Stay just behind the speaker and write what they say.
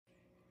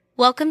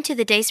Welcome to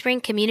the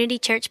Dayspring Community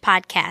Church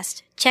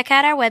podcast. Check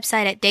out our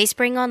website at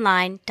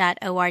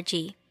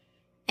dayspringonline.org.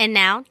 And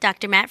now,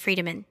 Dr. Matt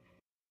Friedemann.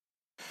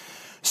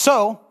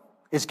 So,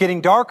 it's getting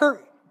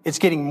darker. It's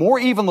getting more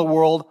evil in the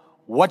world.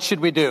 What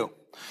should we do?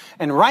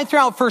 And right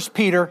throughout 1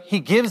 Peter, he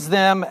gives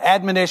them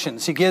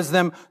admonitions. He gives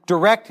them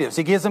directives.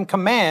 He gives them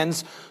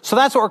commands. So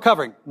that's what we're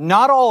covering.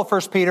 Not all of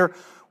 1 Peter.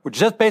 We're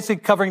just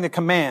basically covering the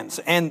commands.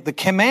 And the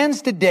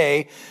commands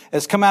today,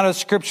 as come out of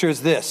Scripture,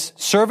 is this.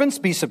 Servants,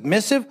 be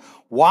submissive.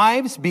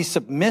 Wives, be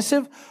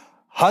submissive.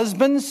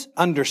 Husbands,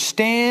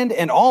 understand.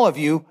 And all of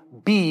you,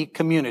 be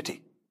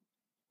community.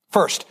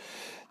 First,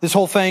 this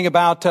whole thing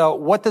about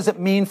what does it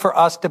mean for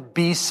us to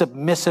be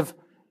submissive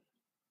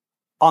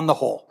on the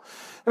whole.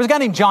 There was a guy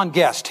named John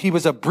Guest. He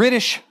was a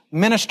British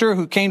minister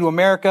who came to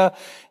America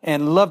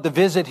and loved to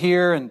visit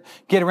here and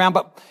get around.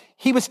 But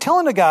he was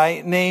telling a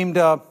guy named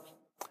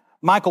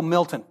Michael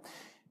Milton.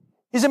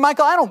 He said,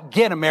 Michael, I don't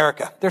get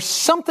America. There's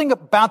something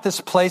about this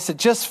place that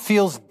just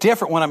feels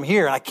different when I'm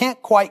here, and I can't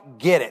quite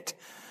get it.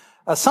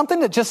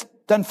 Something that just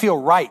doesn't feel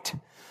right.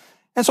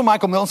 And so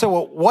Michael Milton said,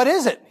 well, what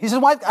is it? He said,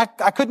 well,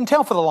 I couldn't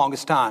tell for the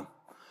longest time.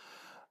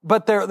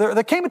 But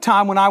there came a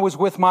time when I was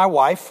with my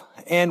wife,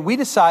 and we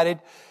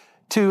decided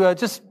to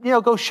just,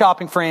 go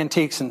shopping for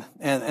antiques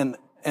and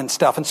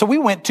stuff. And so we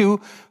went to a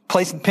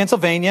place in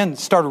Pennsylvania and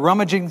started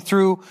rummaging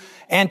through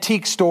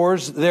antique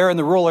stores there in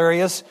the rural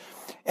areas.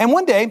 And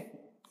one day,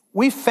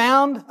 we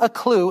found a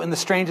clue in the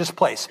strangest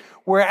place.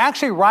 We're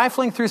actually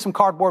rifling through some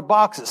cardboard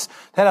boxes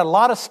that had a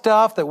lot of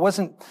stuff that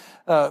wasn't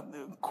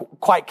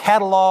quite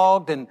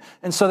cataloged.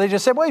 And so they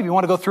just said, well, if you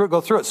want to go through it,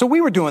 go through it. So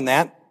we were doing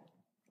that.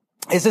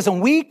 It says,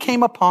 and we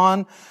came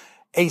upon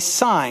a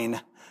sign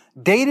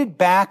dated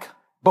back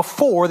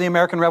before the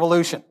American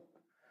Revolution.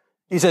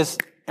 He says,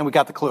 and we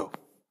got the clue.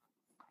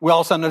 We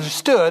all of a sudden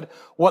understood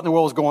what in the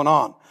world was going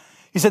on.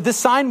 He said, this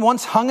sign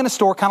once hung in a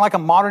store, kind of like a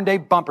modern day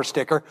bumper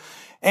sticker,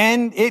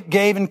 and it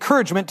gave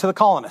encouragement to the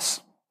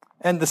colonists.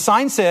 And the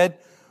sign said,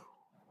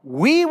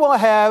 we will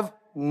have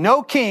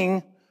no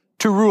king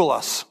to rule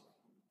us.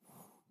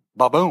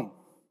 Ba-boom.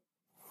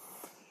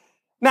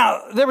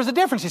 Now, there was a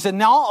difference. He said,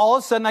 now all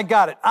of a sudden I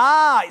got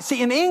it.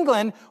 See, in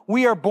England,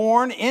 we are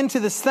born into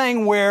this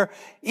thing where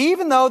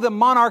even though the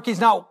monarchy is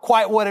not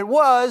quite what it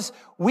was,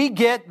 we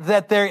get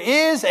that there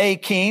is a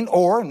king,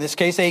 or in this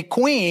case, a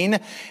queen,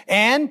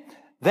 and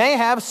they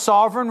have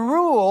sovereign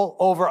rule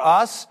over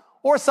us,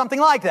 or something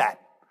like that.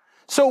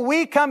 So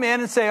we come in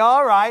and say,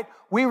 all right,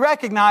 we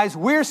recognize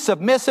we're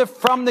submissive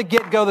from the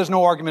get-go. There's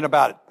no argument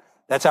about it.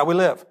 That's how we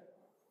live.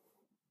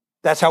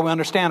 That's how we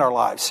understand our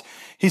lives.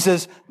 He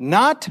says,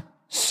 not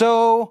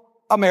so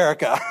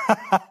America.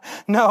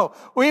 No,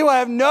 we will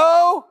have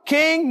no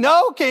king,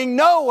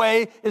 no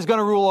way is going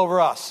to rule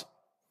over us.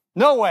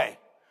 No way.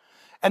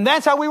 And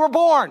that's how we were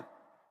born.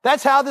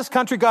 That's how this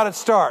country got its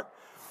start.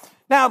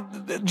 Now,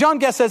 John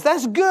Guest says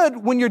that's good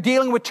when you're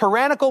dealing with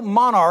tyrannical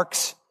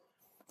monarchs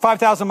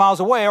 5,000 miles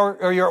away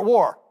or you're at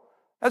war.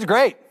 That's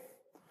great.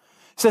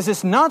 He says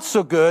it's not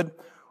so good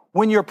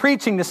when you're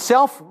preaching to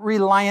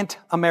self-reliant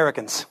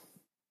Americans.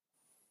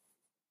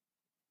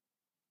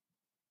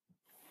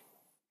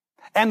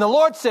 And the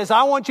Lord says,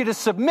 I want you to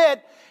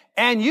submit,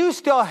 and you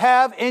still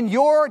have in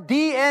your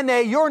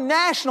DNA, your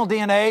national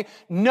DNA,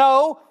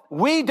 no,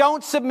 we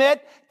don't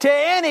submit to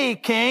any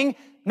king,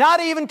 not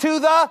even to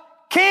the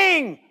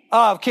King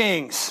of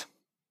Kings.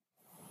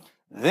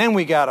 Then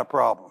we got a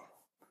problem.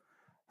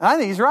 I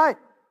think he's right.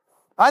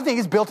 I think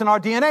it's built in our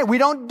DNA. We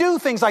don't do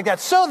things like that.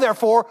 So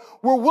therefore,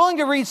 we're willing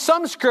to read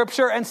some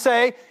scripture and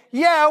say,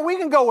 yeah, we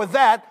can go with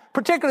that,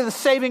 particularly the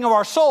saving of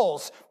our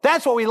souls.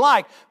 That's what we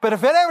like. But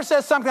if it ever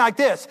says something like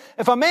this,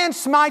 if a man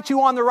smites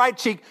you on the right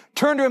cheek,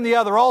 turn to him the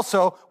other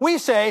also, we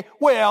say,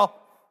 well,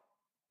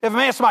 if a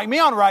man smites me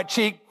on the right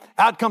cheek,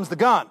 out comes the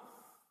gun.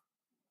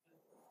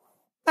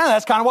 Now,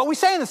 that's kind of what we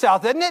say in the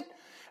South, isn't it?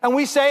 And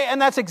we say,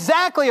 and that's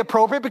exactly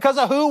appropriate because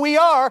of who we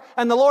are.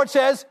 And the Lord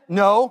says,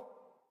 no,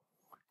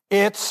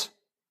 it's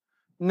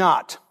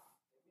not.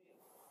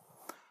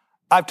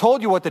 I've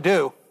told you what to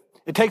do.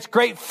 It takes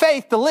great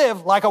faith to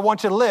live like I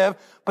want you to live,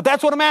 but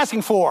that's what I'm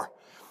asking for.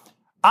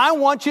 I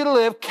want you to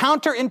live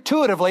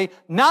counterintuitively,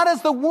 not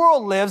as the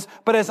world lives,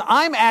 but as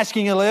I'm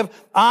asking you to live.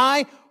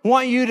 I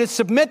want you to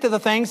submit to the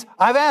things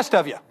I've asked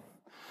of you.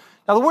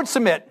 Now, the word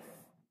submit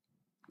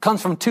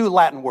comes from two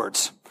Latin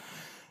words.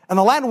 And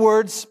the Latin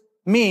words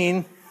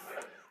mean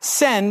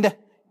send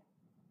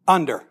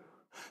under.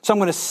 So I'm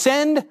going to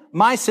send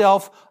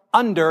myself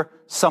under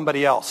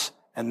somebody else.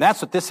 And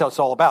that's what this is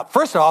all about.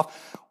 First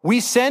off, we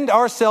send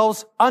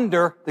ourselves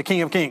under the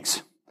King of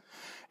Kings.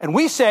 And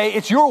we say,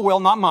 it's your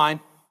will, not mine.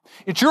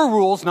 It's your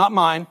rules, not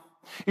mine.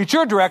 It's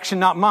your direction,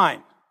 not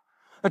mine.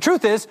 The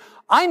truth is,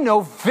 I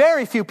know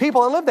very few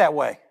people that live that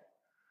way.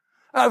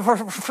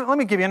 Let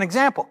me give you an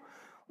example.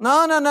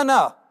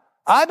 No.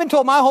 I've been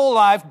told my whole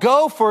life,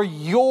 go for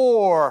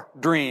your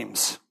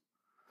dreams.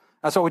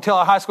 That's what we tell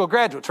our high school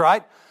graduates,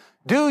 right?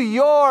 Do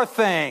your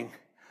thing.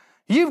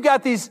 You've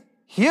got these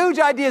huge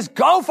ideas.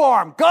 Go for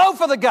them. Go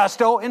for the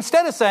gusto.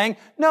 Instead of saying,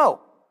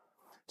 no,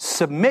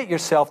 submit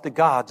yourself to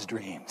God's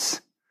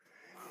dreams.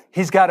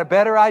 He's got a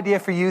better idea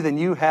for you than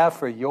you have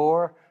for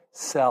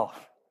yourself.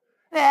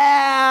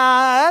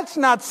 That's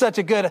not such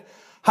a good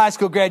high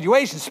school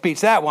graduation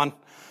speech, that one.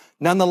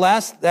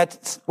 Nonetheless,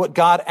 that's what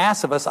God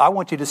asks of us. I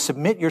want you to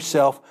submit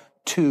yourself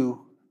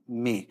to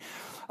me.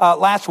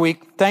 Last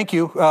week, thank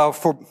you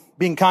for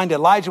being kind to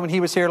Elijah when he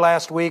was here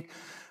last week.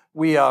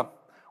 We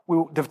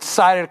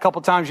decided a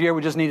couple times a year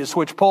we just need to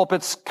switch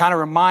pulpits, kind of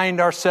remind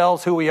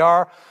ourselves who we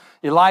are.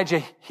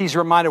 Elijah, he's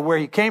reminded where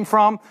he came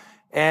from,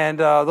 and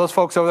those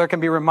folks over there can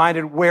be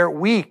reminded where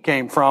we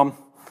came from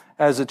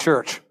as a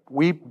church.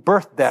 We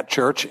birthed that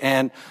church,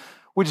 and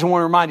we just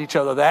want to remind each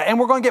other of that. And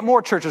we're going to get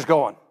more churches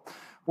going.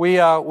 We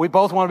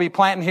both want to be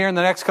planting here in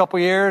the next couple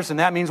of years, and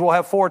that means we'll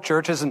have 4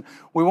 churches, and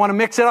we want to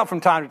mix it up from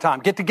time to time,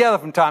 get together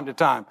from time to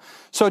time.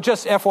 So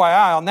just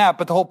FYI on that,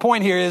 but the whole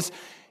point here is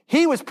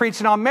he was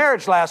preaching on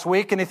marriage last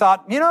week, and he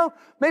thought,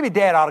 maybe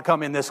Dad ought to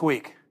come in this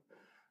week.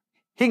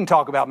 He can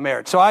talk about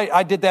marriage. So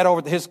I did that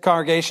over to his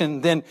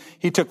congregation, then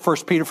he took 1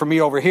 Peter for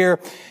me over here,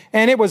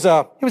 and it was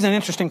an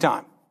interesting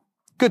time.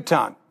 Good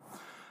time.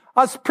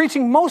 I was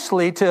preaching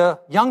mostly to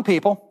young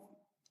people,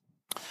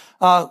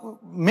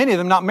 many of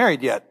them not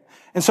married yet.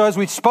 And so as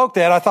we spoke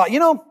that, I thought,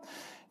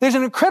 there's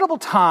an incredible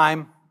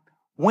time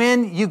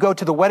when you go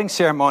to the wedding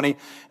ceremony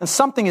and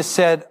something is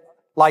said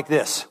like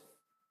this: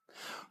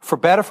 for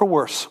better, for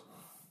worse,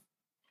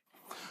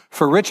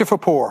 for richer, for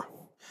poor,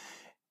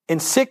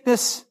 in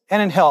sickness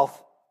and in health,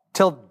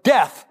 till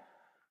death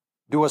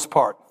do us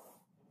part.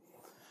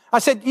 I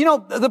said,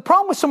 the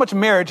problem with so much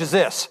marriage is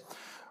this.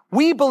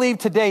 We believe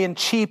today in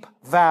cheap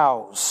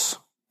vows.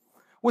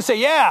 We say,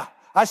 yeah,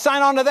 I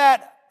sign on to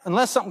that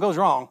unless something goes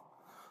wrong.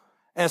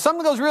 And if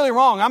something goes really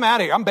wrong, I'm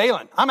out of here. I'm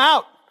bailing. I'm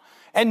out.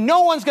 And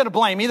no one's going to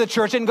blame me. The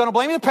church isn't going to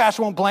blame me. The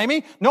pastor won't blame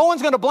me. No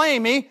one's going to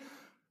blame me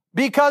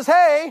because,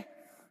 hey,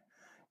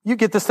 you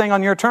get this thing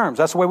on your terms.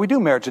 That's the way we do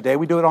marriage today.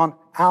 We do it on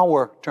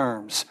our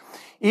terms.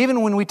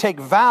 Even when we take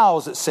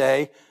vows that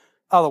say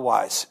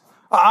otherwise.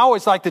 I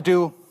always like to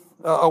do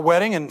a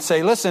wedding and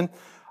say, listen,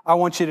 I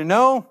want you to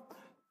know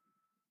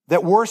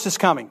that worse is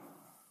coming.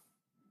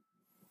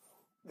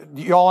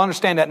 You all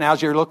understand that now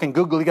as you're looking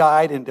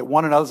googly-eyed into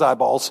one another's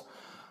eyeballs.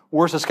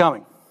 Worse is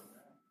coming.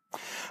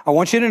 I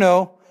want you to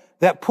know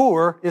that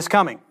poor is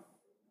coming.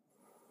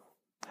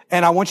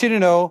 And I want you to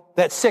know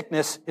that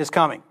sickness is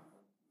coming.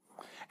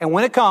 And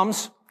when it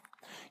comes,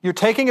 you're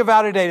taking a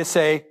vow today to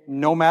say,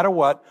 no matter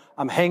what,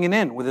 I'm hanging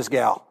in with this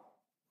gal.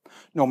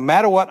 No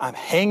matter what, I'm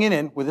hanging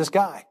in with this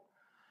guy.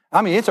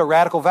 I mean, it's a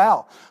radical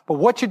vow. But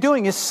what you're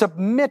doing is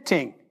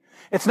submitting.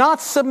 It's not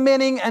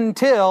submitting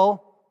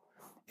until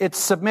it's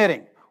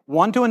submitting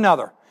one to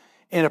another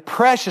in a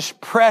precious,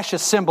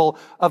 precious symbol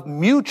of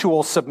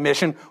mutual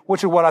submission,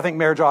 which is what I think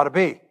marriage ought to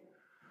be.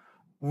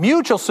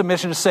 Mutual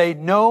submission to say,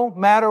 no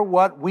matter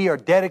what, we are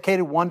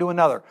dedicated one to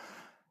another.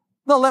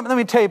 Now, let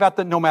me tell you about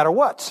the no matter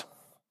what's.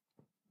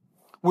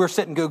 We're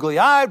sitting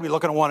googly-eyed, we're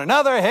looking at one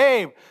another.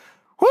 Hey,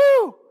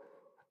 whoo,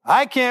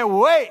 I can't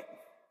wait,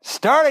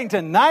 starting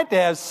tonight, to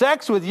have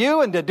sex with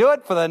you and to do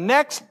it for the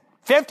next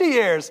 50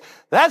 years.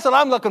 That's what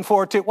I'm looking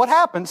forward to. What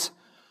happens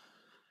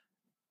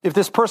if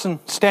this person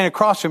standing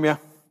across from you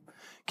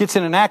gets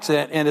in an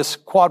accident and is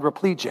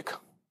quadriplegic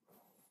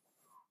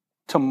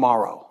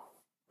tomorrow?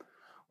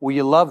 Will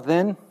you love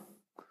then?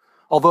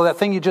 Although that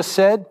thing you just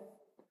said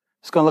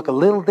is going to look a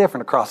little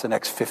different across the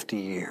next 50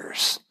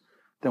 years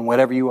than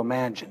whatever you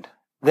imagined.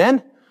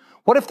 Then,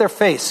 what if their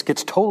face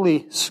gets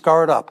totally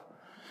scarred up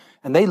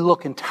and they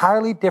look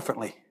entirely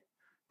differently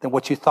than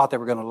what you thought they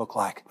were going to look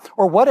like?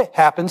 Or what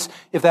happens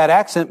if that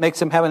accident makes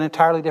them have an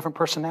entirely different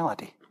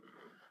personality?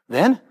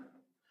 Then,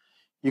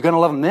 you're going to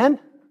love them then?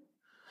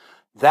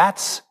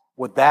 That's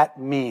what that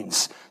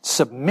means.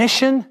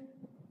 Submission,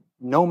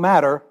 no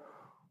matter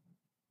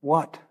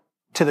what.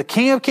 To the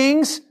King of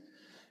Kings,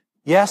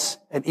 yes,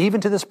 and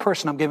even to this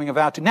person I'm giving a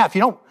vow to. Now, if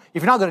you're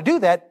not going to do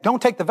that,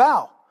 don't take the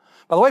vow.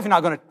 By the way, if you're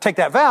not going to take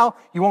that vow,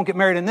 you won't get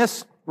married in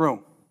this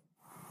room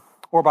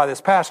or by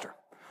this pastor.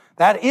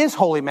 That is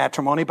holy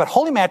matrimony, but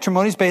holy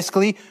matrimony is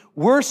basically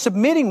we're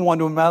submitting one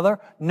to another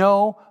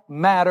no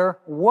matter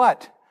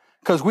what.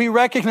 Because we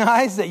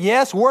recognize that,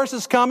 yes, worse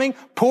is coming,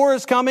 poor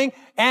is coming,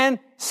 and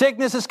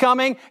sickness is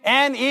coming,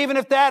 and even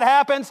if that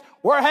happens,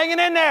 we're hanging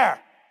in there.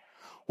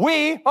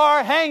 We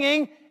are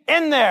hanging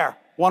in there,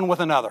 one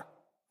with another.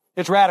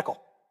 It's radical.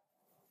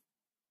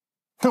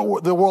 The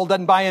world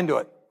doesn't buy into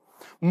it.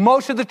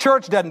 Most of the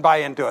church doesn't buy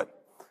into it.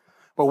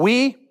 But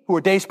we, who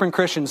are Dayspring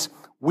Christians,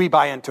 we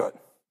buy into it.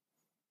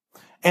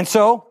 And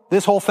so,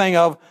 this whole thing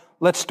of,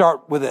 let's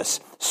start with this.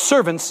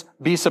 Servants,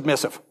 be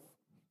submissive.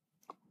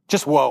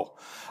 Just whoa.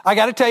 I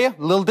got to tell you, a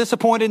little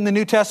disappointed in the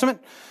New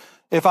Testament.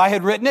 If I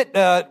had written it,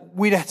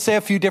 we'd say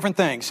a few different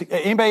things.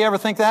 Anybody ever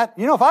think that?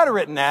 If I'd have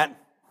written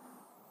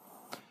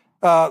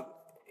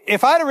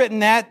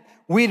that,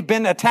 we'd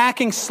been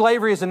attacking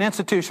slavery as an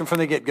institution from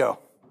the get-go.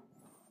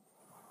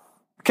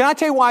 Can I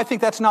tell you why I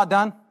think that's not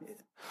done?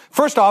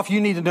 First off,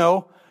 you need to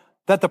know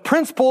that the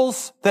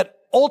principles that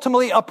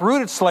ultimately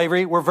uprooted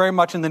slavery were very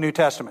much in the New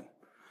Testament.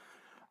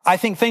 I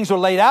think things were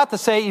laid out to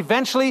say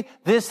eventually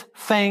this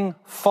thing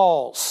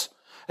falls.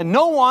 And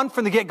no one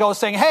from the get-go is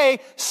saying, hey,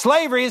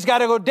 slavery has got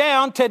to go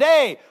down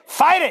today.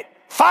 Fight it.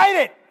 Fight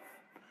it.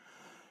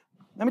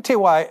 Let me tell you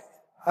why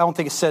I don't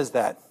think it says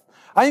that.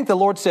 I think the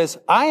Lord says,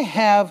 I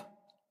have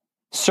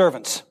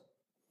servants.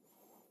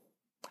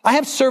 I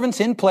have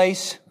servants in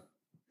place,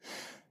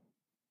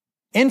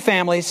 in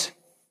families,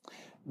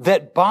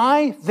 that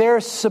by their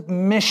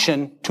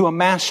submission to a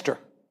master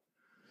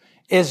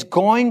is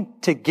going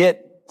to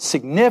get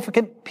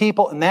significant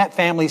people in that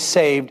family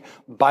saved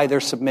by their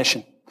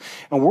submission.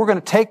 And we're going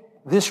to take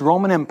this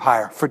Roman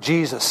Empire for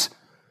Jesus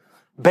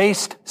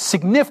based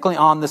significantly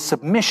on the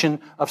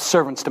submission of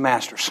servants to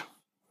masters.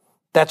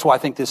 That's why I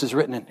think this is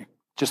written in here,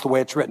 just the way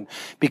it's written.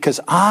 Because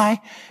I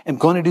am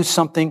going to do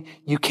something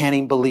you can't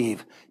even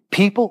believe.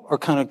 People are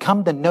going to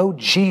come to know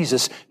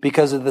Jesus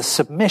because of the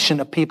submission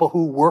of people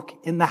who work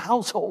in the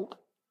household.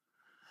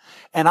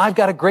 And I've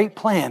got a great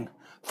plan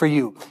for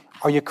you.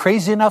 Are you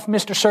crazy enough,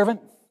 Mr.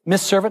 Servant?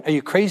 Miss Servant, are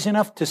you crazy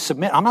enough to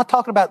submit? I'm not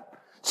talking about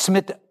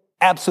submit to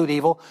absolute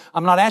evil.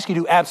 I'm not asking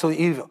you to do absolute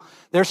evil.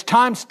 There's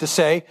times to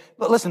say,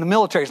 listen, the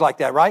military's like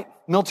that, right?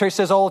 Military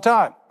says all the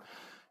time,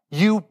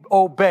 you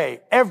obey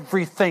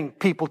everything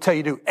people tell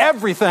you to do.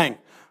 Everything.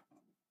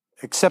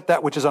 Except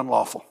that which is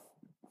unlawful.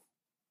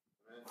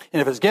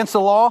 And if it's against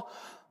the law,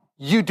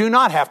 you do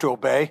not have to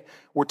obey.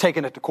 We're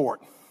taking it to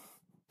court.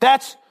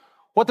 That's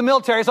what the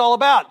military is all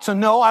about. So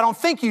no, I don't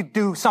think you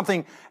do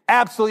something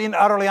absolutely and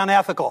utterly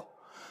unethical.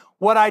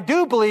 What I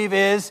do believe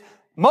is,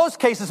 most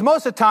cases,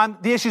 most of the time,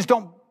 the issues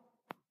don't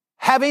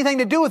have anything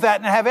to do with that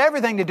and have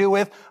everything to do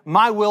with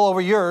my will over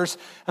yours.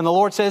 And the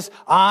Lord says,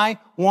 I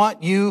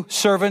want you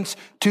servants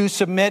to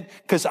submit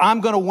because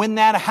I'm going to win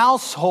that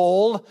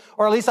household,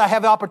 or at least I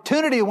have the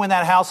opportunity to win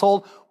that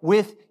household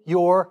with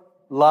your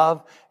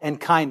love and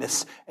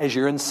kindness as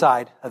you're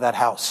inside of that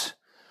house.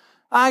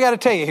 I got to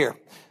tell you here,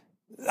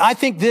 I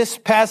think this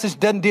passage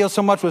doesn't deal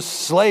so much with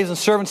slaves and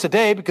servants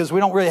today because we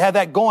don't really have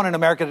that going in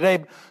America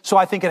today. So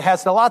I think it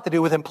has a lot to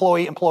do with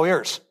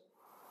employers.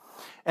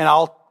 And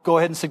I'll go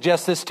ahead and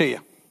suggest this to you.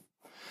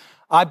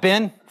 I've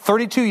been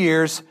 32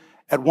 years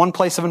at one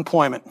place of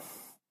employment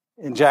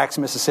in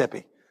Jackson,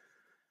 Mississippi.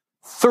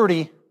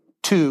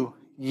 32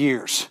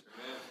 years.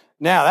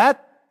 Now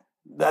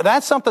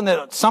that's something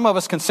that some of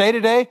us can say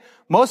today.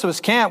 Most of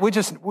us can't. We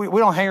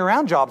don't hang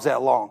around jobs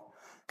that long.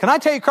 Can I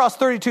tell you across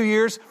 32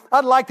 years,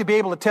 I'd like to be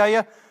able to tell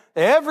you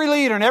that every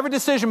leader and every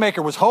decision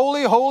maker was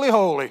holy, holy,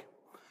 holy.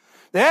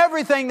 That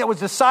everything that was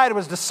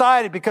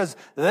decided because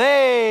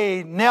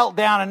they knelt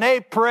down and they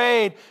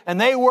prayed and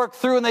they worked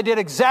through and they did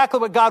exactly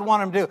what God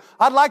wanted them to do.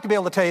 I'd like to be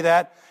able to tell you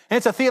that. And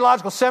it's a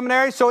theological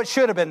seminary, so it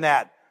should have been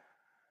that.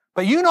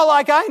 But you know,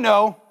 like I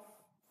know,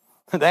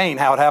 that ain't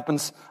how it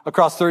happens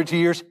across 32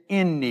 years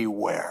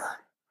anywhere.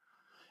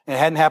 And it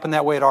hadn't happened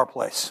that way at our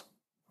place.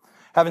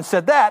 Having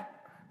said that,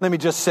 let me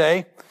just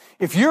say,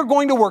 if you're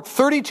going to work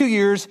 32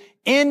 years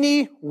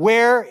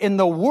anywhere in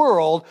the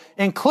world,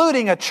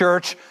 including a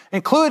church,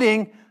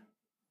 including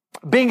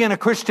being in a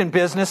Christian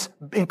business,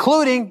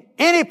 including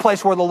any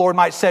place where the Lord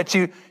might set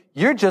you,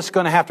 you're just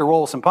going to have to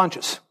roll some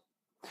punches.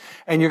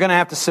 And you're going to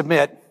have to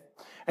submit,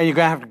 and you're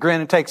going to have to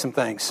grin and take some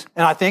things.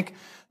 And I think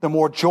the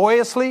more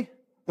joyously,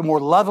 the more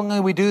lovingly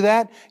we do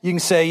that, you can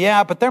say,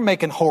 yeah, but they're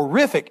making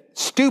horrific,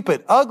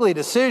 stupid, ugly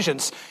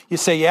decisions. You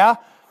say, yeah,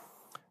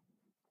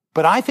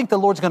 but I think the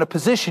Lord's going to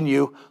position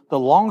you, the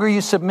longer you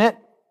submit,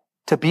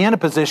 to be in a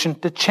position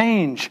to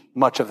change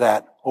much of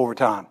that over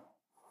time.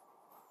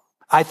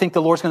 I think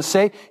the Lord's going to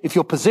say, if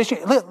you'll position,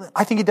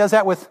 I think He does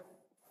that with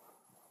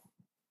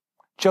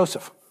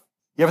Joseph.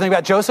 You ever think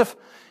about Joseph?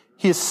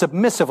 He is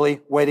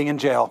submissively waiting in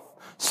jail.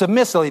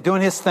 Submissively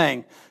doing his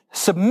thing.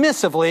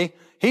 Submissively,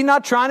 he's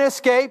not trying to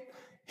escape.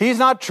 He's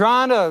not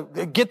trying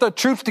to get the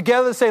troops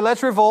together and say,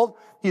 let's revolt.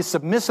 He is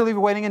submissively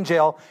waiting in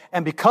jail.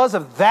 And because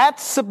of that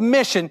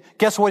submission,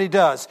 guess what he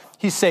does?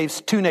 He saves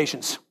two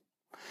nations.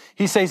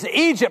 He saves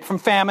Egypt from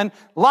famine,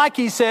 like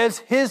he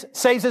says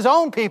saves his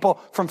own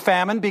people from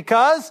famine,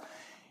 because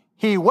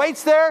he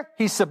waits there,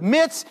 he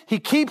submits, he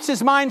keeps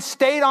his mind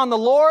stayed on the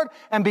Lord,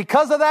 and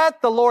because of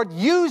that, the Lord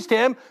used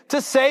him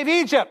to save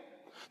Egypt.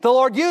 The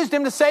Lord used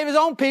him to save his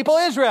own people,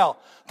 Israel.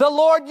 The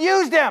Lord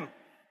used him.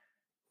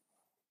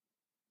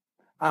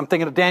 I'm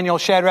thinking of Daniel,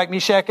 Shadrach,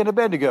 Meshach, and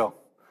Abednego.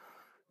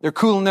 They're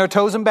cooling their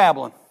toes in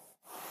Babylon.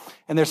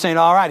 And they're saying,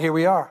 all right, here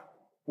we are.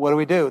 What do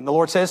we do? And the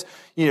Lord says,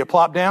 you need to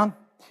plop down.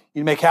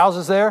 You need to make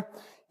houses there.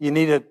 You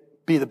need to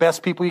be the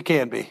best people you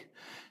can be.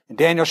 And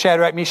Daniel,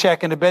 Shadrach, Meshach,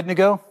 and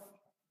Abednego,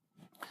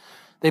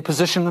 they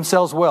position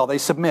themselves well. They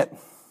submit.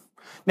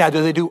 Now,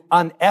 do they do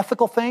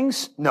unethical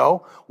things?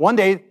 No. One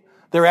day,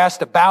 they're asked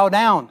to bow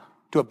down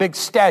to a big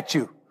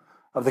statue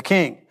of the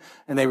king,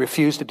 and they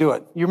refused to do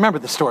it. You remember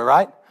the story,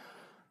 right?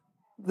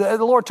 The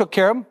Lord took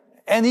care of them.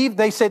 And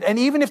they said, and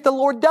even if the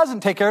Lord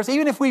doesn't take care of us,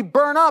 even if we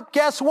burn up,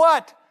 guess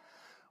what?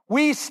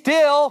 We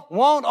still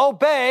won't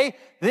obey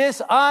this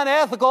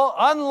unethical,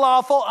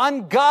 unlawful,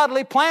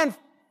 ungodly plan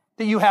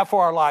that you have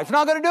for our lives. We're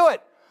not going to do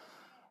it.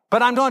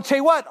 But I'm going to tell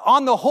you what,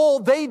 on the whole,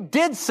 they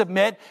did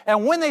submit.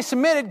 And when they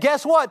submitted,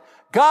 guess what?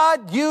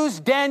 God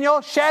used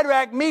Daniel,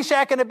 Shadrach,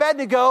 Meshach, and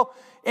Abednego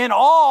in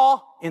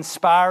all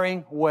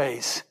inspiring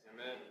ways.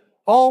 Amen.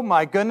 Oh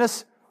my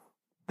goodness.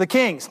 The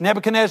kings,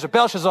 Nebuchadnezzar,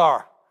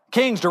 Belshazzar,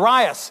 kings,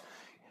 Darius,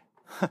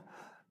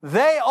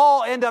 they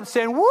all end up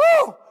saying,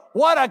 woo,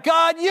 what a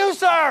God you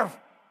serve.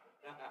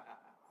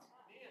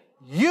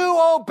 You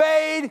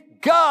obeyed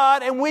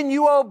God, and when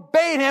you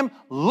obeyed him,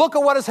 look at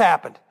what has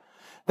happened.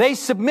 They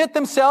submit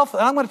themselves,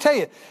 and I'm going to tell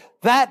you,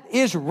 that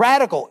is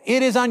radical.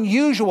 It is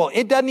unusual.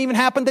 It doesn't even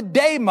happen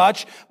today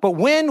much, but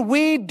when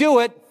we do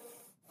it,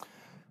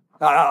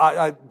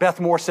 Beth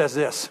Moore says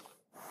this.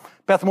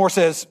 Beth Moore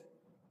says,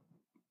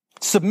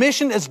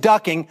 submission is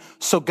ducking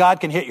so God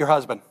can hit your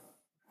husband.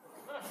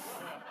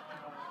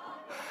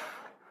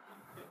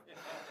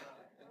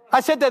 I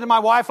said that to my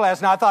wife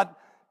last night. I thought,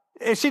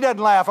 if she doesn't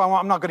laugh,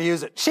 I'm not going to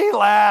use it. She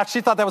laughed. She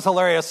thought that was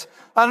hilarious.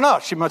 I don't know.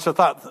 She must have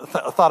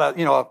thought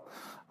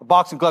a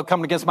boxing glove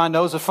coming against my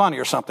nose was funny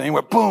or something. It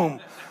went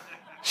boom.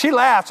 She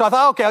laughed. So I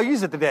thought, okay, I'll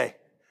use it today.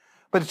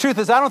 But the truth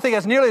is, I don't think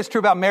that's nearly as true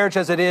about marriage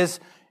as it is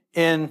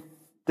in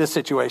this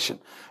situation.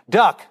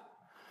 Duck.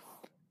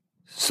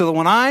 So that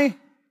when I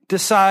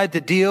decide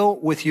to deal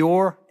with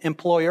your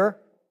employer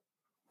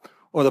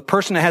or the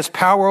person that has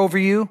power over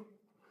you,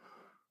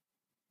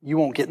 you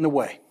won't get in the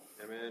way.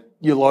 Amen.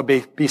 You, Lord,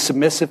 be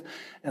submissive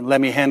and let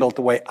me handle it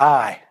the way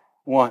I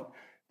want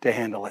to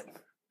handle it.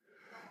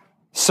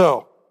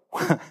 So,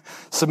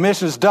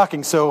 submission is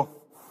ducking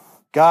so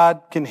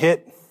God can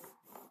hit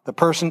the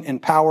person in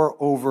power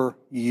over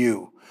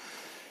you.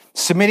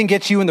 Submitting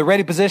gets you in the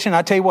ready position.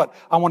 I tell you what,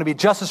 I want to be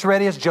just as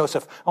ready as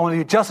Joseph. I want to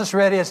be just as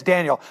ready as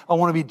Daniel. I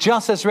want to be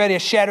just as ready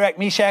as Shadrach,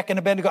 Meshach, and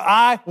Abednego.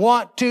 I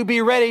want to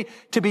be ready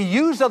to be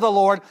used of the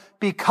Lord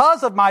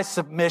because of my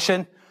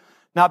submission,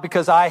 not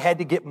because I had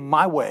to get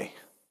my way.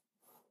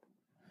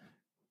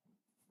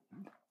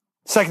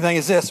 Second thing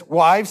is this,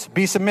 wives,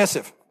 be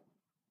submissive.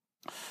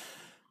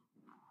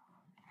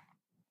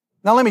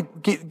 Now can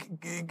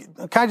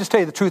I just tell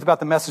you the truth about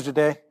the message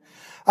today?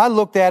 I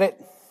looked at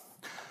it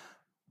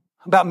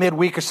about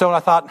midweek or so, and I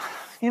thought,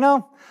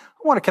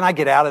 can I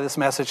get out of this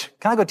message?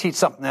 Can I go teach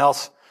something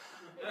else?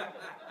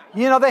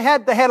 They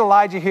had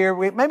Elijah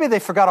here. Maybe they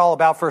forgot all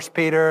about 1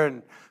 Peter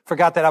and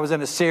forgot that I was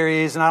in a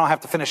series and I don't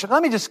have to finish it.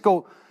 Let me just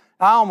go.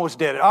 I almost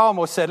did it. I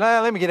almost said,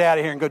 let me get out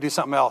of here and go do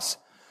something else.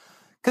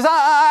 Because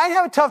I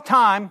have a tough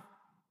time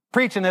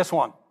preaching this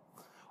one.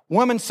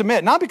 Women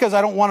submit. Not because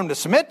I don't want them to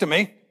submit to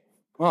me.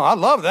 Well, I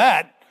love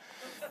that.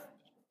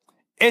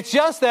 It's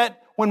just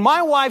that when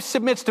my wife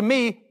submits to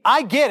me,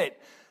 I get it.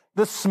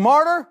 The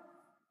smarter,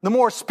 the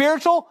more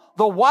spiritual,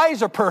 the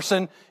wiser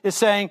person is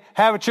saying,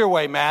 have it your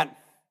way, Matt.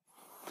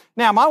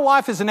 Now, my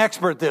wife is an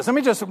expert at this.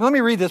 Let me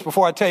read this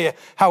before I tell you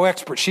how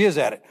expert she is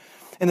at it.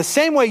 In the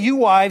same way, you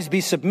wives,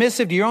 be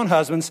submissive to your own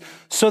husbands,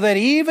 so that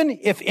even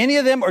if any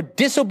of them are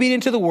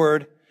disobedient to the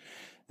word,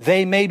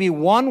 they may be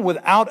won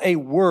without a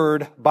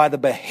word by the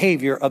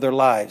behavior of their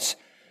lives,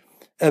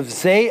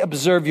 as they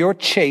observe your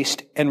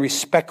chaste and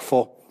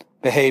respectful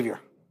behavior.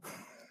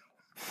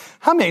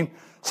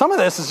 Some of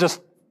this is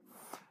just,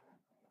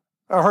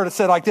 I heard it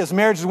said like this,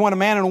 marriage is when a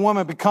man and a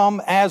woman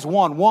become as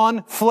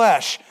one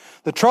flesh.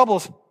 The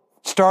trouble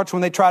starts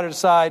when they try to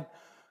decide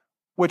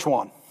which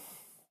one.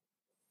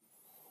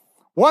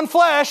 One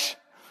flesh,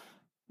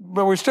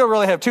 but we still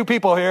really have two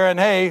people here, and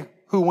hey,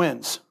 who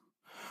wins?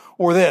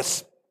 Or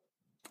this,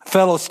 a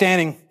fellow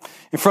standing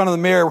in front of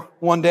the mirror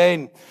one day,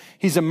 and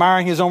he's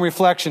admiring his own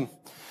reflection.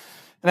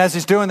 And as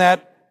he's doing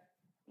that,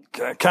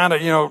 kind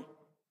of,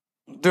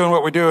 doing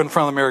what we do in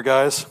front of the mirror,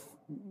 guys.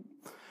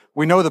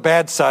 We know the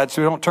bad side,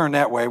 so we don't turn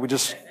that way. We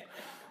just...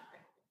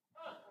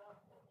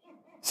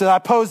 So I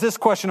posed this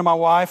question to my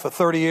wife of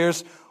 30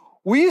 years.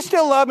 Will you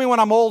still love me when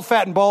I'm old,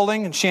 fat, and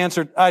balding? And she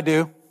answered, I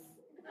do.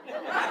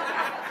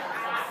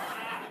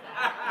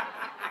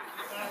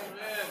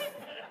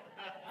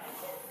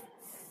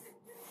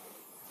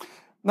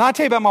 Now, I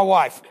tell you about my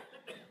wife.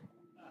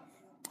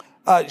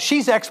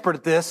 She's expert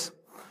at this.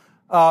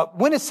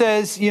 When it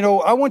says,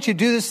 I want you to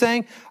do this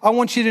thing, I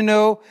want you to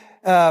know,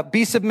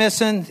 be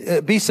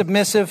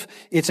submissive.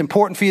 It's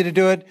important for you to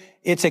do it.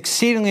 It's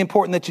exceedingly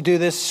important that you do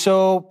this,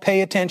 so pay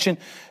attention.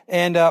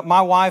 And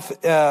my wife,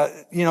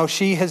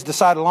 she has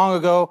decided long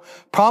ago,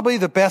 probably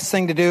the best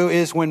thing to do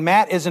is when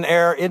Matt is in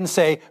error, isn't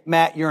say,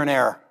 Matt, you're in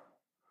error.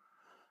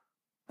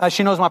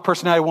 She knows my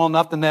personality well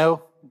enough to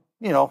know,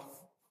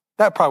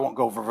 that probably won't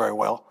go over very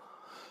well.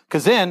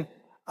 Because then,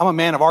 I'm a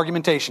man of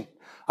argumentation.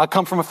 I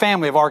come from a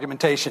family of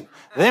argumentation.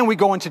 Then we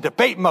go into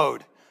debate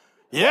mode.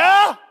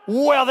 Yeah?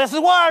 Well, this is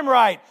why I'm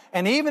right.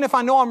 And even if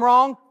I know I'm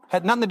wrong,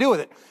 had nothing to do with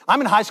it. I'm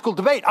in high school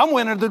debate. I'm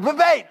winning the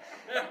debate.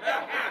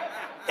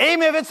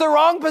 Even if it's the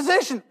wrong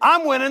position,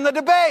 I'm winning the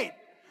debate.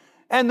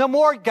 And the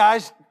more,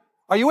 guys,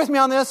 are you with me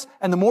on this?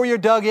 And the more you're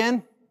dug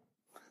in,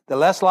 the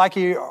less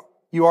likely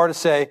you are to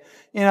say,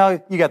 you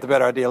got the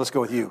better idea. Let's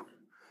go with you.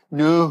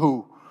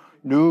 No.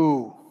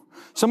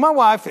 So my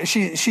wife,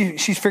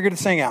 she's figured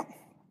this thing out.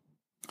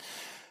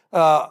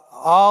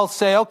 I'll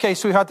say, okay,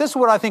 sweetheart, this is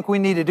what I think we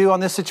need to do on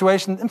this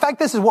situation. In fact,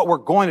 this is what we're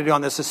going to do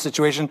on this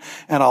situation,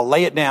 and I'll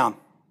lay it down.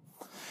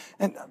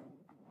 And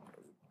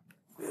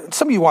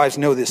some of you wives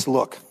know this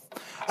look.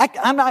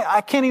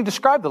 I can't even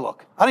describe the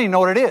look. I don't even know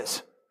what it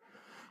is.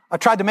 I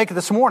tried to make it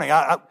this morning.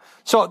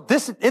 So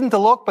this isn't the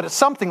look, but it's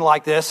something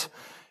like this.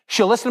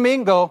 She'll listen to me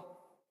and go,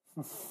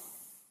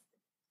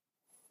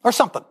 or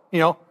something,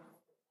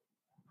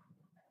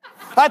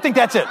 I think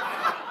that's it.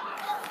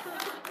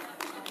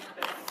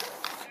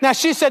 Now,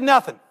 she said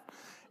nothing.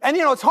 And,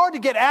 it's hard to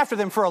get after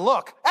them for a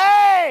look.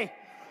 Hey!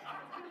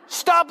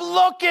 Stop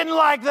looking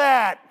like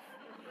that!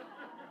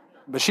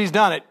 But she's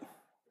done it.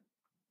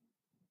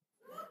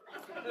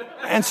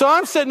 And so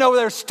I'm sitting over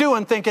there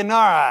stewing, thinking, all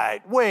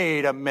right,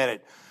 wait a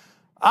minute.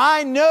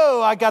 I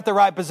know I got the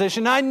right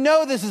position. I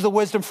know this is the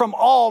wisdom from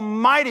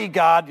Almighty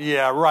God.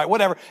 Yeah, right,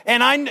 whatever.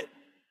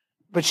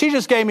 But she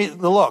just gave me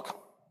the look.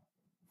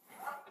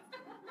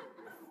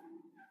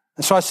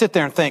 And so I sit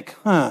there and think,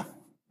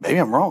 maybe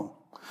I'm wrong.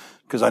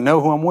 Because I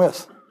know who I'm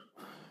with.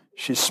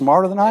 She's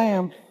smarter than I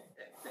am.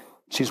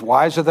 She's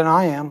wiser than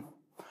I am.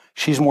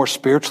 She's more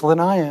spiritual than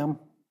I am.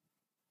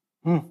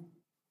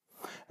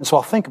 And so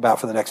I'll think about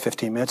it for the next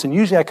 15 minutes. And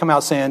usually I come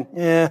out saying,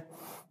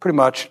 pretty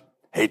much.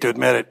 Hate to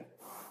admit it.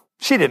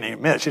 She didn't even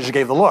admit it. She just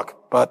gave the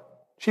look. But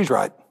she's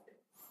right.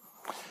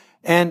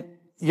 And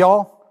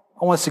y'all,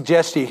 I want to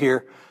suggest to you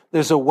here,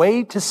 there's a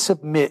way to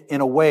submit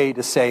in a way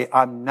to say,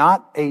 I'm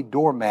not a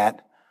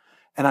doormat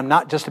and I'm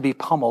not just to be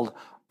pummeled.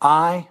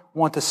 I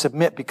want to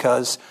submit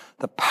because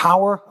the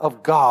power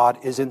of God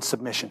is in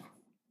submission.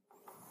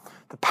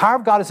 The power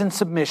of God is in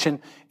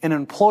submission in an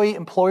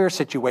employee-employer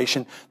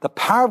situation. The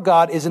power of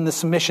God is in the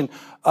submission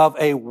of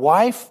a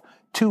wife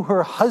to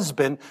her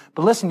husband.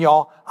 But listen,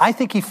 y'all, I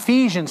think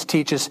Ephesians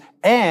teaches,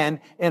 and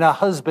in a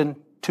husband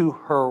to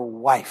her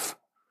wife.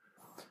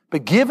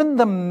 But given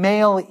the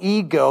male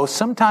ego,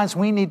 sometimes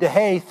we need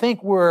to,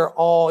 think we're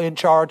all in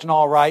charge and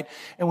all right.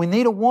 And we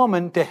need a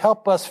woman to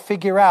help us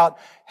figure out,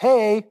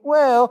 have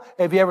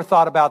you ever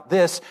thought about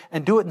this?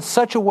 And do it in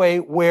such a way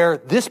where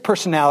this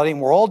personality,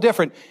 and we're all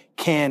different,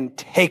 can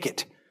take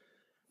it.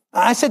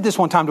 I said this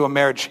one time to a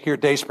marriage here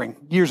at Dayspring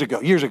years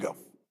ago.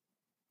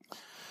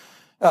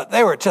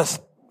 They were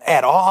just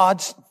at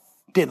odds,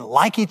 didn't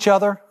like each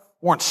other,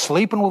 weren't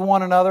sleeping with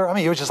one another. I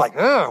mean, it was just like,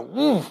 I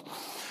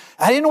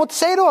didn't know what to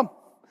say to them.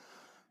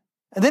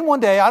 And then one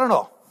day, I don't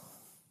know,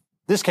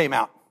 this came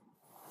out.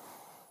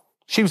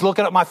 She was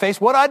looking at my face.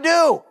 What'd I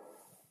do?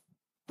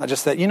 I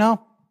just said,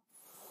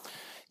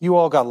 you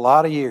all got a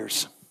lot of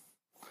years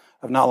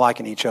of not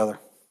liking each other.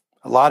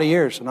 A lot of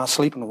years of not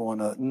sleeping with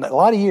one another. A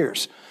lot of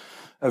years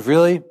of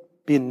really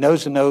being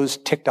nose to nose,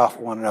 ticked off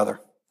with one another.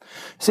 I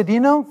said,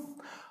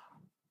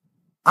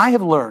 I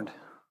have learned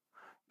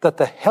that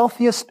the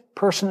healthiest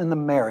person in the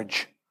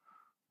marriage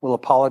will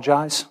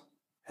apologize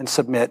and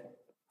submit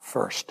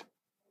first.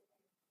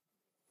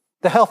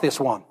 The healthiest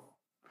one.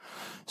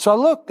 So I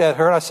looked at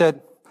her and I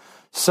said,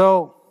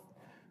 so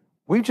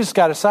we've just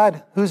got to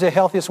decide who's the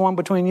healthiest one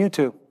between you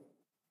two.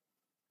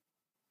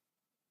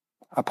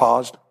 I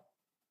paused.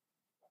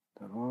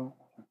 Then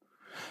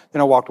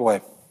I walked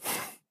away.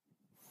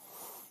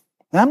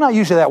 Now, I'm not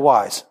usually that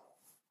wise.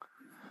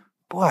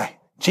 Boy,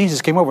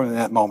 Jesus came over me in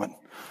that moment.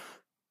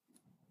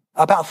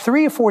 About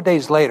 3 or 4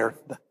 days later,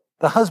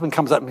 the husband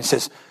comes up and he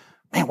says,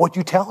 man, what'd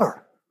you tell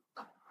her?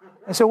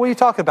 I said, what are you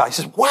talking about? He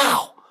says,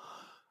 wow.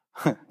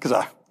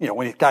 Because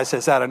when a guy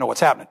says that, I know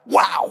what's happening.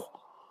 Wow.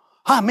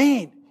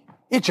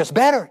 It's just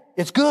better.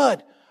 It's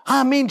good.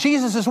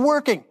 Jesus is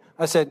working.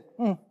 I said,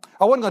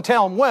 I wasn't going to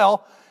tell him,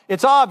 well,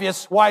 it's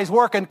obvious why he's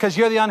working because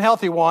you're the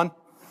unhealthy one.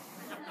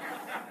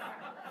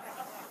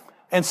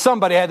 And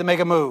somebody had to make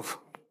a move.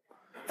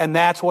 And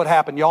that's what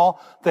happened, y'all.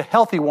 The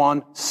healthy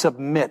one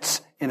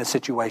submits in a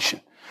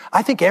situation.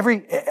 I think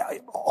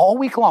all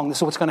week long, this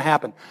is what's going to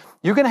happen.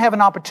 You're going to have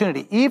an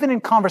opportunity, even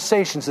in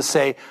conversations, to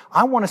say,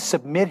 I want to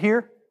submit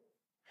here.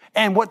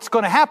 And what's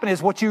going to happen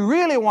is what you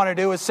really want to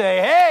do is say,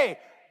 hey,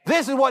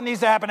 this is what needs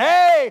to happen.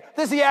 Hey,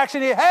 this is the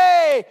action.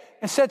 Hey,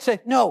 instead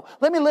say, no,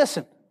 let me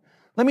listen.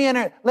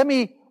 And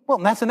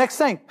that's the next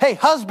thing. Hey,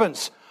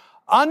 husbands,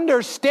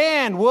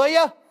 understand, will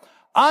you?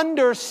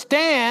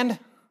 Understand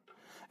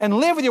and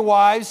live with your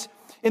wives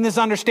in this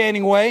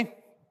understanding way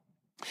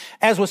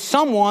as with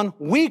someone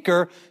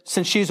weaker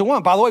since she's a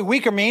woman. By the way,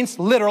 weaker means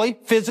literally,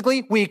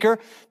 physically weaker.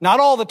 Not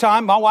all the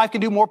time. My wife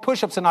can do more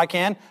push-ups than I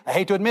can. I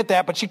hate to admit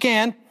that, but she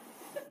can.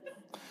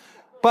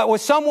 But with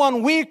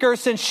someone weaker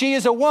since she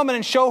is a woman,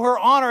 and show her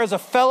honor as a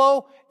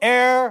fellow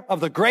heir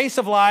of the grace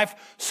of life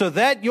so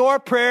that your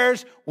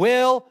prayers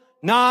will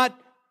not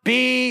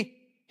be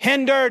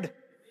hindered.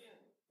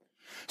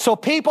 So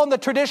people in the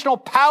traditional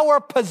power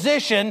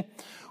position,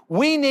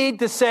 we need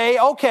to say,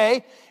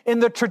 okay, in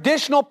the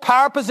traditional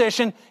power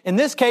position, in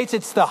this case,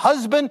 it's the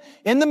husband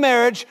in the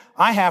marriage,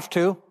 I have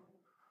to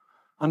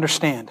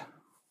understand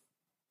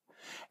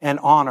and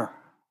honor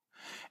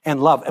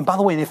and love. And by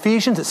the way, in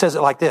Ephesians, it says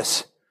it like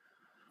this,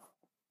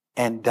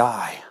 and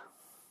die.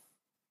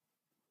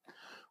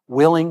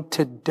 Willing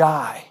to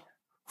die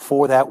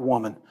for that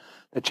woman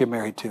that you're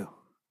married to.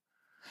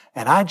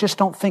 And I just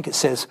don't think it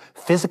says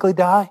physically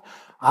die.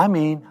 I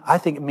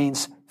think it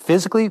means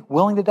physically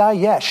willing to die.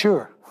 Yeah,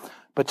 sure.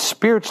 But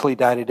spiritually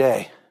die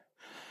today.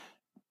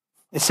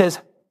 It says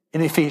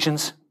in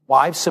Ephesians,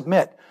 Wives,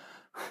 submit.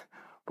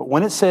 But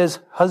when it says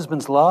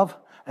husbands love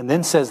and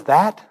then says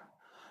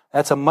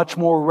that's a much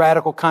more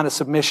radical kind of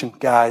submission,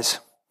 guys.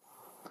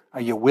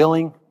 Are you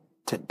willing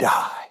to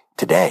die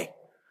today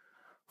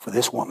for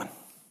this woman?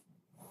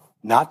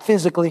 Not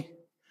physically,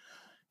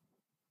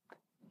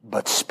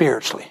 but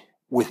spiritually,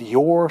 with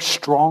your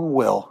strong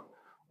will,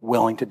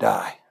 willing to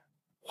die.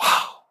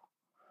 Wow.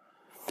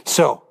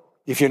 So,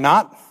 if you're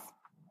not,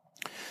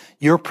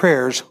 your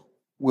prayers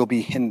will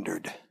be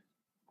hindered.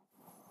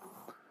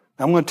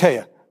 I'm going to tell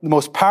you, the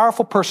most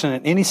powerful person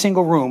in any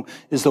single room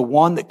is the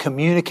one that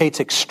communicates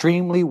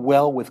extremely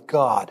well with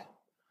God.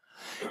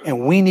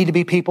 And we need to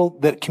be people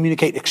that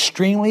communicate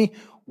extremely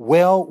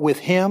well with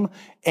Him,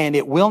 and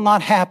it will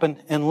not happen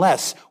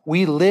unless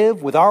we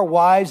live with our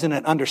wives in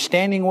an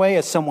understanding way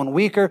as someone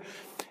weaker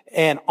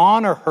and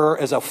honor her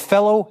as a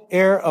fellow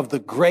heir of the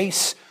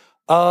grace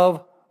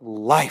of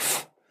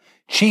life.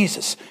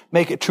 Jesus,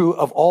 make it true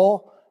of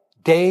all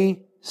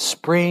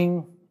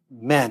Dayspring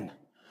men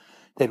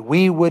that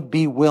we would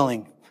be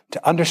willing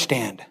to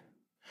understand,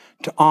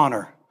 to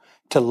honor,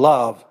 to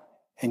love,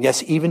 and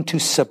yes, even to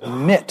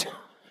submit,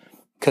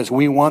 because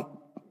we want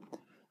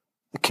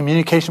the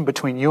communication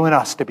between you and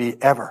us to be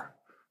ever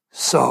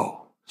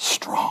so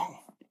strong.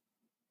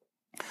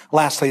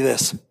 Lastly,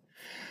 this. It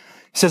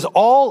says,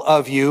 all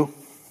of you,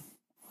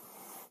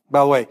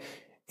 by the way,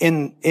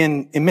 in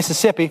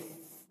Mississippi,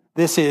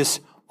 this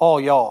is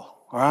all y'all,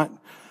 all right?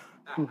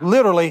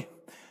 Literally,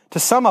 to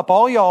sum up,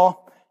 all y'all,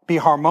 be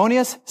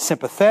harmonious,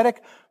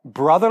 sympathetic,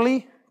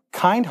 brotherly,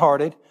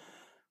 kind-hearted,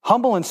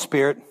 humble in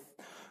spirit.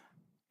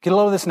 Get a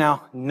load of this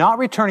now. Not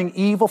returning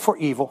evil for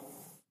evil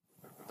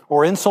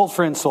or insult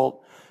for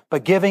insult,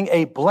 but giving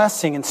a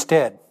blessing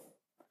instead.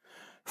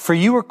 For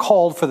you were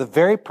called for the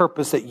very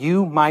purpose that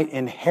you might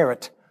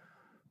inherit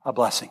a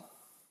blessing.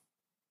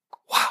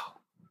 Wow.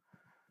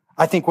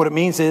 I think what it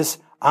means is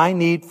I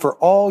need for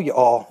all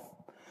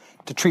y'all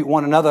to treat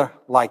one another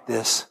like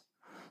this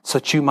so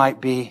that you might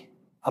be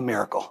a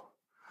miracle.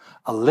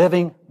 A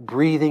living,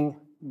 breathing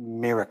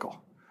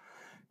miracle.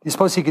 You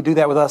suppose He could do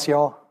that with us,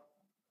 y'all?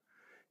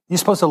 You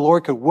suppose the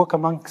Lord could work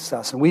amongst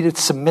us and we would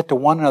submit to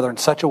one another in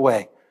such a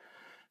way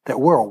that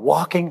we're a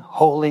walking,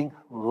 holy,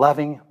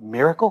 loving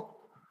miracle?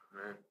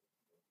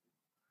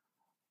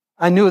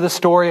 I knew the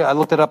story. I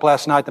looked it up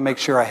last night to make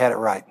sure I had it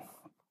right.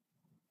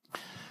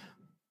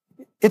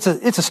 It's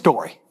a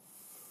story.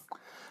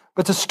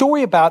 But it's a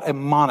story about a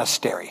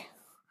monastery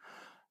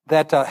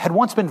that had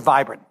once been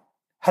vibrant,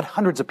 had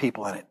hundreds of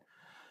people in it,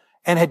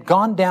 and had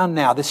gone down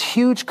now. This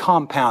huge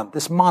compound,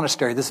 this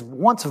monastery, this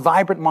once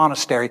vibrant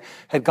monastery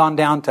had gone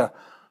down to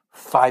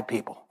 5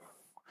 people.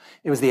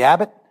 It was the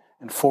abbot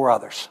and 4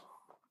 others.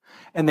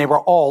 And they were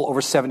all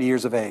over 70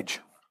 years of age.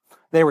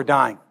 They were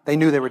dying. They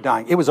knew they were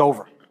dying. It was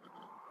over.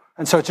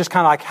 And so it's just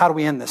kind of like, how do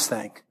we end this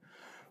thing?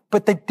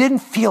 But they didn't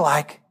feel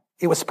like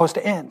it was supposed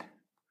to end.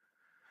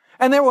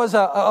 And there was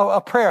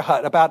a prayer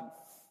hut about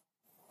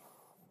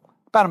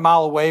a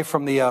mile away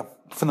from the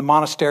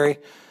monastery.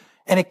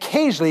 And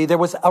occasionally there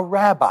was a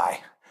rabbi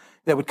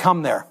that would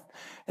come there.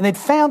 And they'd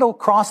found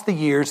across the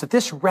years that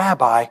this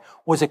rabbi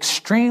was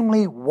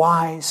extremely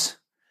wise,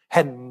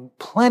 had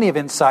plenty of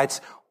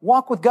insights,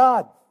 walk with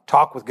God,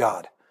 talk with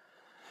God.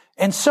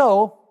 And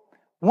so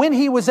when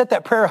he was at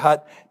that prayer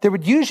hut, there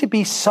would usually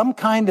be some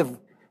kind of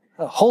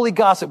holy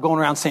gossip going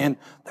around saying,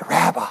 the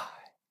rabbi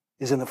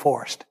is in the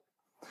forest.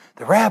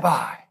 The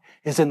rabbi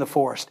is in the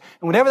forest.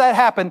 And whenever that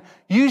happened,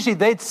 usually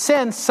they'd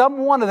send some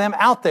one of them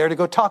out there to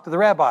go talk to the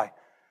rabbi.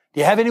 Do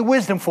you have any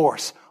wisdom for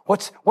us?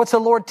 What's the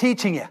Lord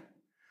teaching you?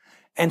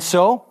 And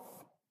so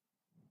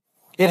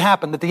it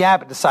happened that the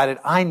abbot decided,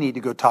 I need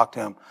to go talk to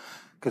him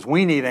because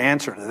we need an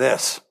answer to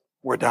this.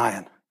 We're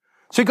dying.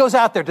 So he goes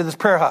out there to this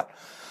prayer hut.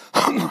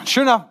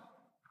 Sure enough,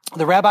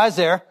 the rabbi's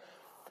there,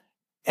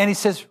 and he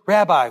says,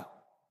 Rabbi,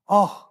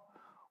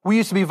 we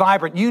used to be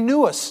vibrant. You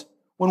knew us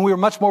when we were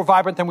much more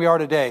vibrant than we are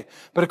today.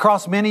 But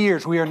across many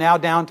years, we are now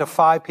down to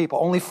 5 people.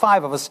 Only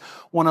 5 of us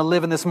want to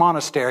live in this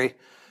monastery,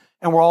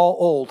 and we're all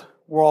old.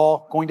 We're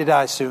all going to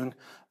die soon.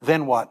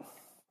 Then what?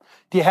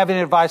 Do you have any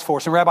advice for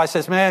us? And Rabbi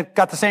says, man,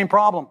 got the same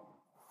problem.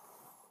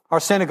 Our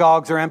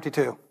synagogues are empty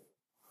too.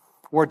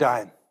 We're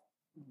dying.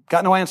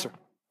 Got no answer.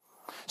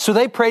 So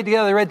they prayed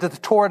together. They read the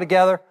Torah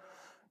together.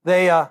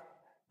 They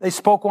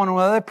spoke one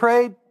another. They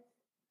prayed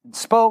and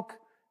spoke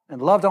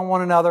and loved on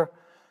one another.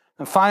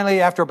 And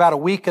finally, after about a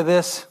week of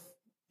this,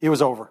 it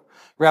was over.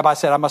 Rabbi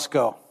said, I must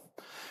go.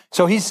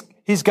 So he's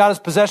got his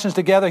possessions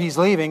together. He's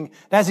leaving.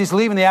 And as he's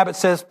leaving, the abbot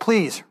says,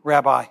 please,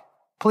 Rabbi,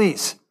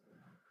 please.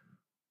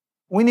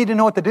 We need to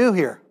know what to do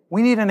here.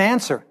 We need an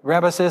answer. The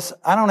rabbi says,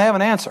 I don't have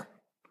an answer.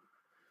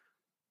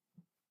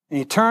 And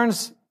he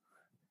turns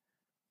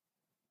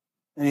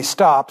and he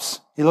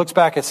stops. He looks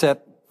back at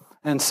it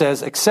and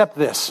says, accept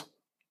this.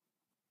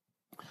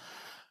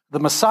 The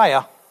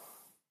Messiah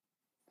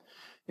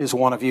is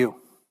one of you.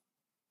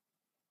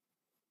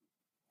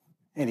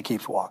 And he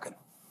keeps walking.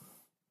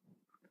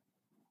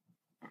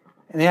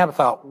 And the abbot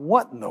thought,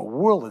 what in the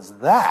world is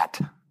that?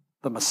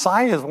 The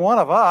Messiah is one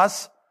of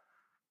us?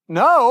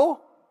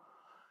 No.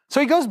 So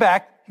he goes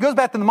back He goes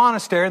back to the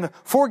monastery, and the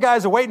 4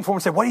 guys are waiting for him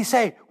and say, what did he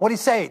say? What did he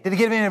say? Did he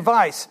give any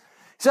advice?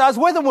 He said, I was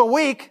with him a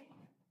week.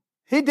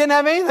 He didn't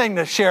have anything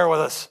to share with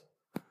us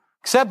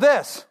except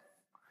this.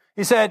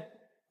 He said,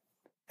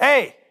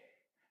 hey,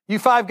 you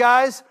 5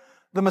 guys,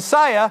 the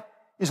Messiah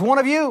is one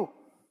of you.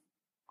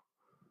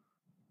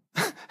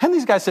 And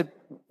these guys said,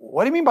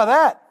 what do you mean by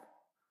that?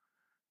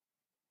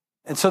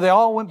 And so they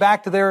all went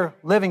back to their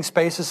living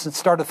spaces and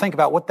started to think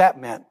about what that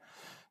meant.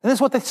 And this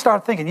is what they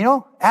started thinking. You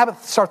know, Abbott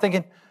started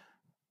thinking,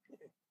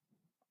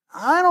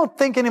 I don't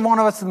think any one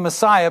of us is the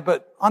Messiah,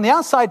 but on the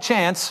outside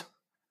chance,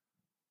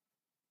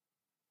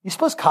 you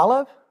suppose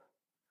Caleb,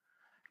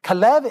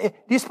 do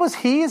you suppose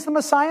he is the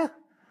Messiah?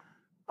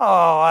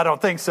 Oh, I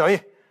don't think so.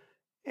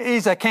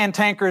 He's a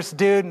cantankerous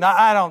dude, and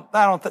I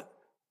don't think.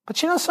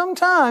 But you know,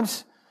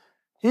 sometimes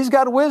he's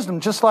got wisdom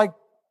just like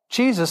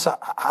Jesus.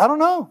 I don't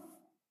know.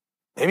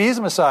 Maybe he's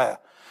a Messiah.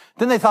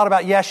 Then they thought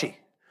about Yeshe.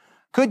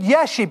 Could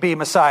Yeshe be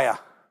Messiah?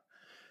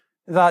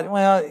 They thought,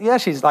 well,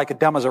 Yeshe's like as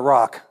dumb as a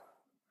rock.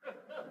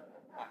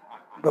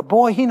 But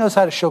boy, he knows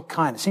how to show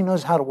kindness. He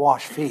knows how to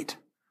wash feet.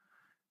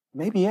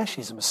 Maybe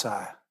Yeshe's the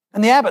Messiah.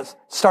 And the abbot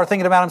started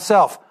thinking about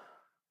himself.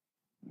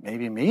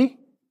 Maybe me?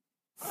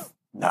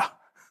 No.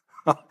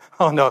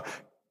 Oh, no.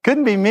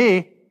 Couldn't be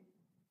me.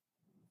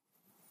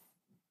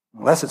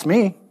 Unless it's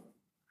me.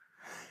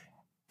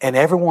 And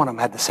every one of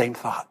them had the same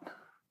thought.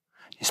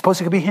 You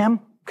suppose it could be him?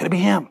 Could it be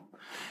him?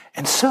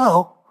 And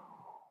so,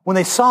 when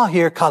they saw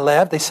here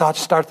Caleb, they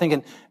started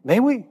thinking,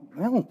 maybe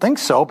I don't think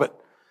so, but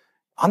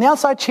on the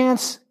outside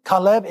chance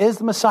Caleb is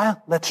the Messiah,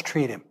 let's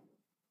treat him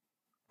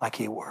like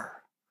he were.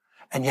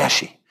 And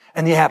Yeshe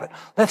and the abbot,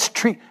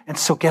 and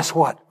so guess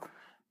what?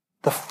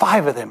 The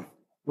 5 of them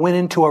went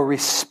into a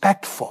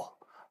respectful,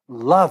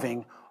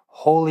 loving,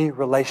 holy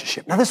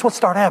relationship. Now this is what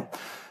started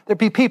happening. There'd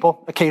be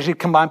people occasionally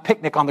come by and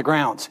picnic on the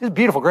grounds. It's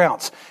beautiful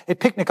grounds. They'd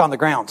picnic on the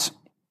grounds.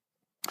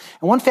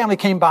 And one family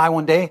came by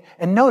one day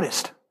and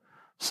noticed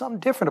something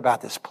different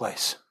about this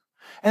place.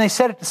 And they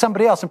said it to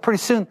somebody else, and pretty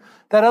soon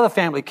that other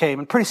family came,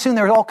 and pretty soon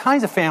there were all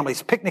kinds of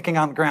families picnicking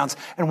on the grounds.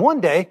 And one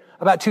day,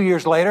 about 2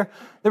 years later,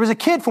 there was a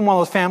kid from one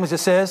of those families that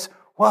says,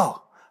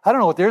 whoa, I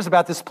don't know what there is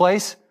about this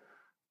place,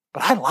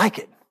 but I like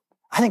it.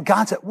 I think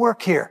God's at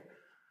work here.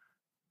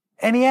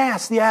 And he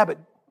asked the abbot,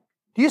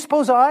 do you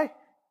suppose I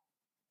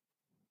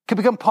could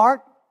become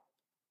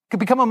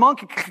a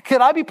monk?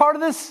 Could I be part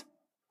of this?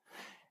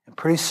 And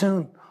pretty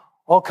soon,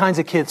 all kinds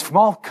of kids from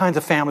all kinds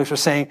of families were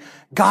saying,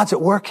 God's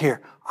at work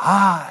here.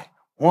 I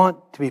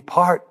want to be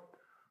part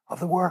of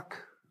the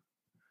work.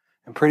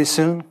 And pretty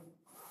soon,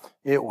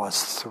 it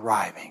was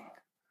thriving.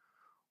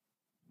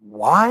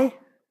 Why?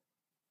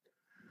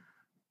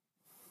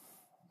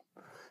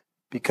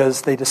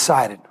 Because they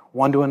decided,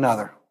 one to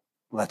another,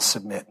 let's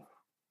submit.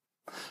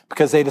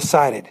 Because they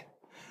decided,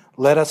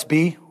 let us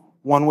be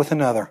one with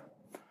another,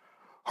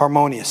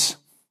 harmonious,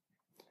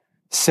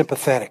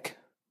 sympathetic,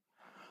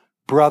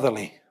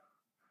 brotherly,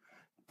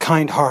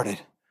 kind-hearted,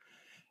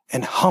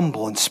 and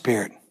humble in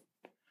spirit,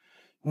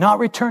 not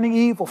returning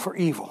evil for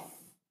evil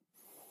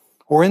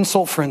or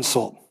insult for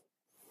insult,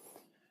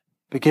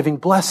 but giving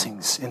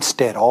blessings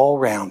instead all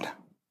around.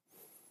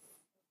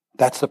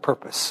 That's the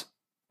purpose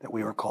that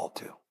we were called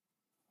to.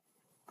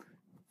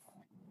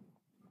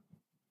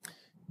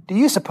 Do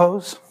you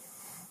suppose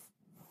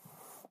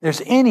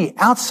there's any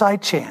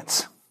outside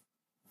chance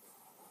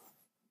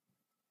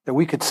that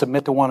we could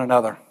submit to one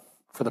another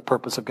for the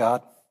purpose of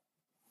God?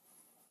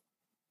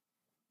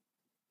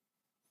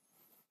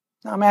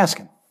 Now I'm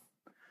asking,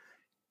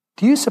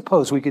 do you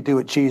suppose we could do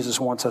what Jesus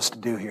wants us to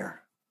do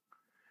here?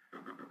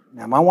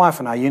 Now my wife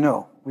and I, you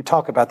know, we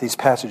talk about these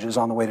passages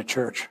on the way to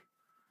church.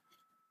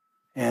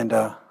 And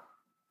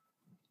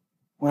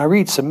when I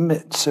read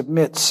submit,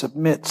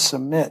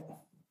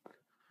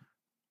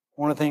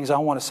 one of the things I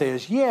want to say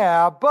is,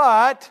 yeah,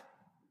 but.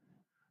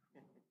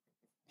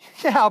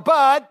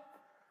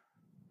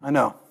 I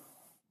know.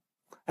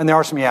 And there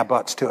are some yeah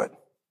buts to it.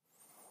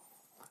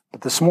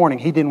 But this morning,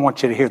 he didn't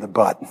want you to hear the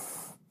but.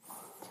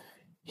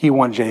 He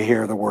wanted you to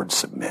hear the word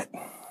submit.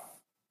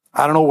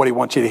 I don't know what he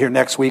wants you to hear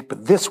next week,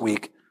 but this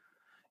week,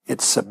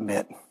 it's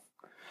submit.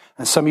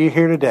 And some of you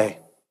here today,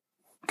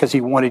 because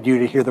he wanted you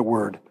to hear the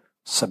word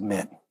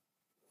submit.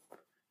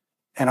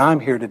 And I'm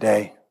here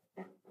today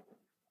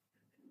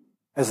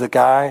as the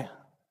guy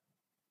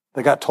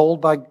that got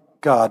told by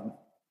God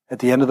at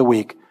the end of the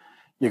week,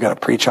 you're going to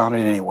preach on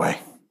it anyway,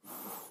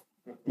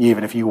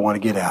 even if you want to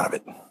get out of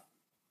it.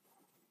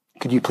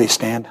 Could you please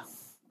stand?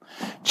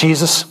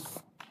 Jesus,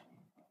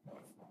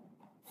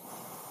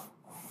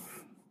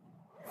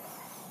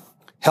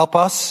 help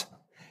us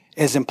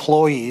as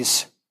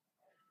employees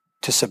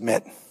to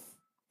submit.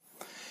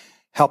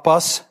 Help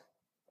us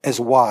as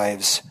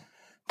wives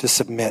to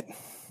submit.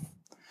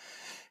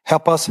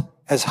 Help us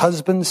as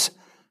husbands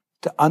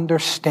to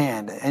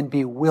understand and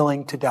be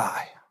willing to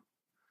die.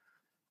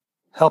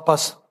 Help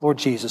us, Lord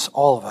Jesus,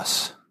 all of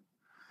us,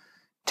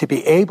 to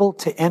be able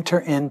to enter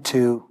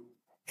into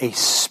a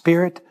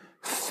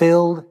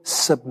spirit-filled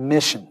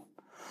submission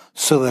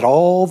so that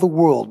all the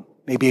world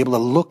may be able to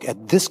look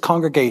at this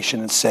congregation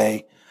and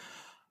say,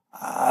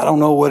 I don't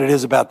know what it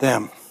is about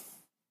them,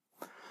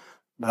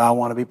 but I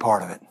want to be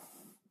part of it.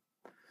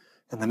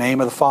 In the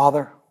name of the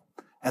Father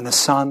and the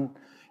Son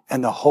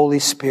and the Holy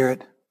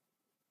Spirit,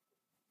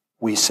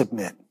 we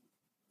submit.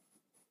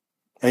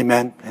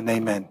 Amen and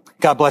amen.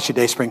 God bless you,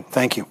 Dayspring.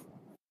 Thank you.